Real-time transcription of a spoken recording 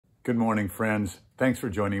Good morning, friends. Thanks for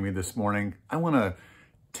joining me this morning. I want to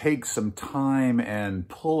take some time and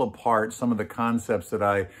pull apart some of the concepts that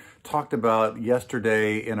I talked about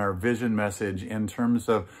yesterday in our vision message in terms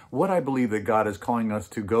of what I believe that God is calling us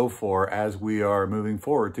to go for as we are moving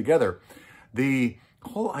forward together. The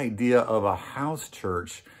whole idea of a house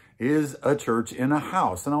church is a church in a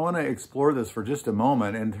house. And I want to explore this for just a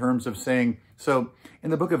moment in terms of saying, so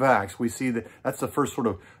in the book of Acts, we see that that's the first sort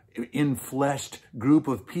of infleshed group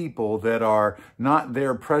of people that are not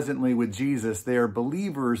there presently with Jesus. They are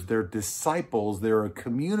believers, they're disciples, they're a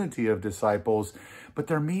community of disciples, but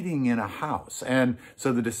they're meeting in a house. And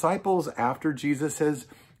so the disciples, after Jesus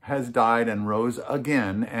has died and rose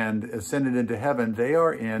again and ascended into heaven, they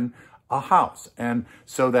are in a house. And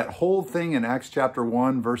so that whole thing in Acts chapter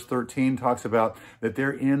 1, verse 13 talks about that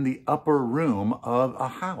they're in the upper room of a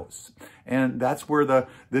house. And that's where the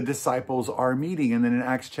disciples are meeting. And then in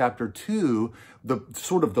Acts chapter 2, the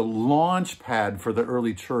sort of the launch pad for the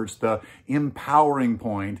early church, the empowering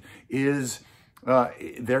point is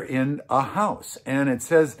they're in a house. And it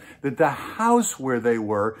says that the house where they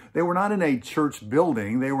were not in a church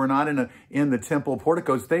building. They were not in the temple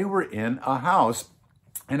porticos. They were in a house.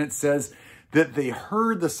 And it says that they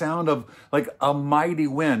heard the sound of like a mighty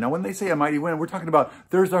wind. Now, when they say a mighty wind, we're talking about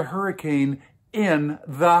there's a hurricane in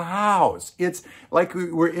the house. It's like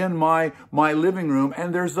we're in my living room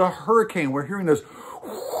and there's a hurricane. We're hearing this,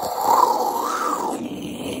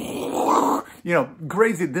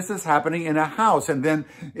 crazy. This is happening in a house. And then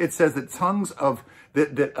it says that tongues of,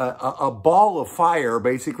 a ball of fire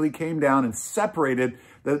basically came down and separated.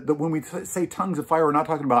 When we say tongues of fire, we're not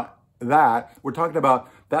talking about that. We're talking about,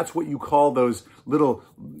 that's what you call those little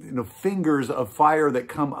fingers of fire that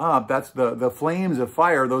come up. That's the flames of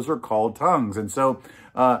fire. Those are called tongues. And so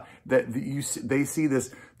they see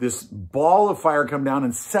this ball of fire come down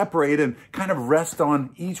and separate and kind of rest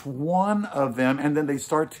on each one of them. And then they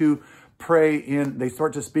start to pray they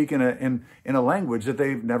start to speak in a language that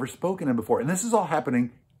they've never spoken in before. And this is all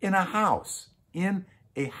happening in a house,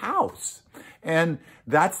 And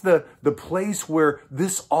that's the place where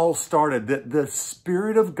this all started, that the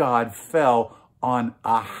Spirit of God fell on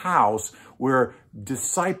a house where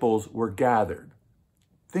disciples were gathered.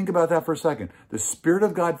 Think about that for a second. The Spirit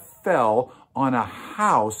of God fell on a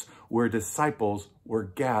house where disciples were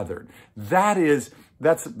gathered.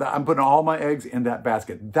 I'm putting all my eggs in that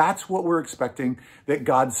basket. That's what we're expecting that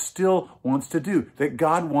God still wants to do, that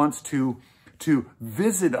God wants to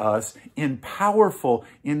visit us in powerful,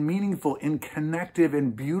 in meaningful, in connective,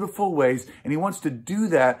 in beautiful ways. And he wants to do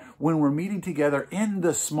that when we're meeting together in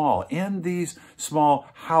these small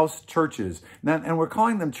house churches. And we're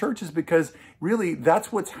calling them churches because really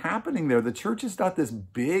that's what's happening there. The church is not this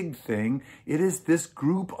big thing. It is this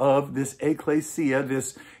group of, this ecclesia,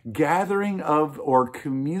 this gathering of or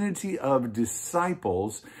community of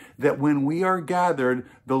disciples that when we are gathered,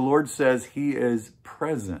 the Lord says he is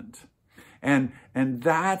present. And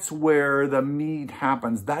that's where the meat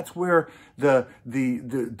happens. That's where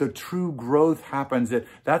the true growth happens.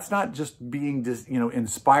 That's not just being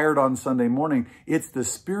inspired on Sunday morning. It's the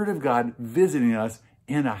Spirit of God visiting us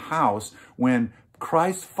in a house. When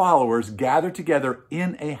Christ followers gather together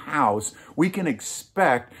in a house, we can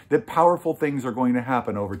expect that powerful things are going to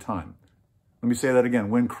happen over time. Let me say that again.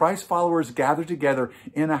 When Christ followers gather together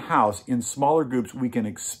in a house in smaller groups, we can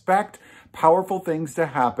expect powerful things to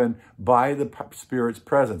happen by the Spirit's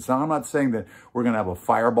presence. Now, I'm not saying that we're going to have a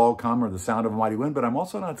fireball come or the sound of a mighty wind, but I'm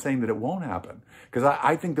also not saying that it won't happen. Because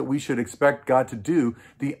I think that we should expect God to do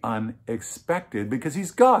the unexpected because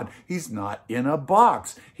he's God. He's not in a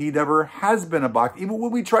box. He never has been a box. Even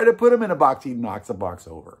when we try to put him in a box, he knocks a box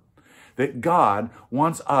over. That God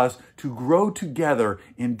wants us to grow together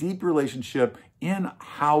in deep relationship in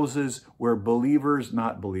houses where believers,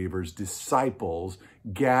 not believers, disciples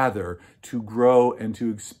gather to grow and to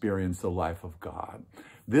experience the life of God.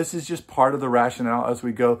 This is just part of the rationale as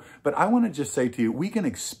we go. But I want to just say to you, we can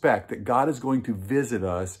expect that God is going to visit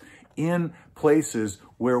us in places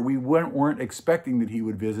where we weren't expecting that he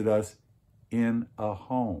would visit us in a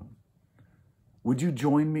home. Would you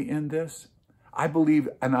join me in this? I believe,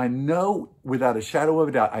 and I know without a shadow of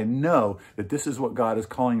a doubt, I know that this is what God is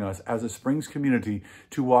calling us as a Springs community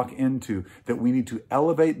to walk into, that we need to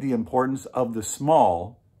elevate the importance of the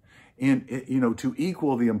small to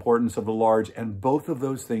equal the importance of the large. And both of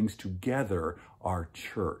those things together are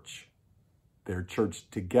church. They're church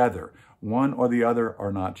together. One or the other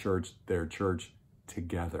are not church. They're church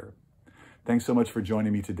together. Thanks so much for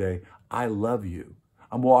joining me today. I love you.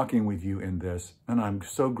 I'm walking with you in this, and I'm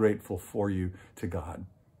so grateful for you to God.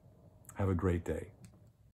 Have a great day.